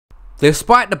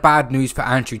Despite the bad news for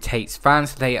Andrew Tate's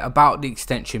fans today about the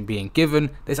extension being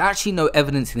given, there's actually no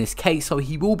evidence in this case, so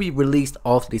he will be released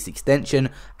after this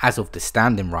extension. As of the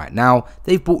standing right now,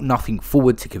 they've brought nothing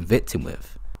forward to convict him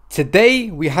with. Today,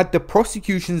 we had the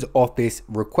prosecution's office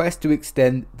request to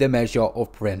extend the measure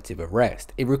of preventive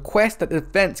arrest, a request that the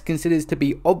defense considers to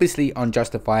be obviously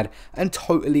unjustified and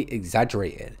totally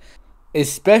exaggerated,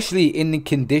 especially in the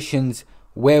conditions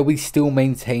where we still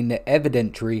maintain that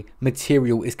evidentiary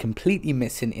material is completely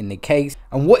missing in the case,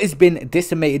 and what has been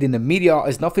disseminated in the media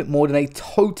is nothing more than a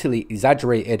totally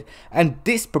exaggerated and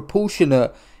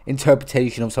disproportionate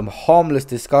interpretation of some harmless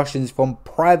discussions from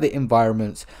private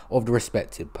environments of the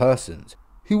respective persons,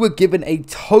 who were given a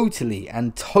totally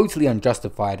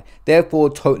unjustified, therefore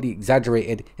totally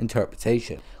exaggerated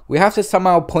interpretation. We have to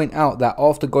somehow point out that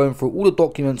after going through all the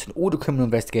documents and all the criminal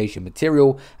investigation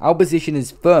material, our position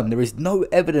is firm. There is no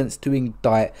evidence to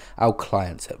indict our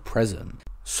clients at present.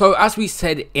 So as we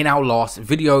said in our last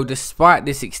video, despite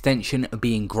this extension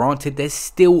being granted, there's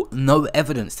still no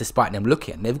evidence despite them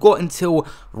looking. They've got until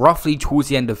roughly towards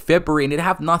the end of February, and they'd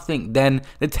have nothing. Then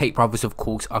the Tate brothers, of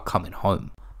course, are coming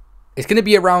home. It's going to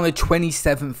be around the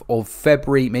 27th of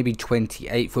February, maybe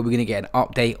 28th, where we're going to get an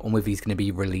update on whether he's going to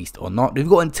be released or not. They've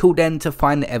got until then to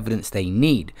find the evidence they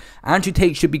need. Andrew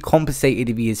Tate should be compensated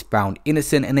if he is found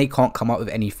innocent and they can't come up with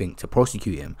anything to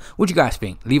prosecute him. What do you guys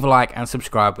think? Leave a like and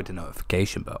subscribe with the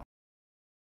notification bell.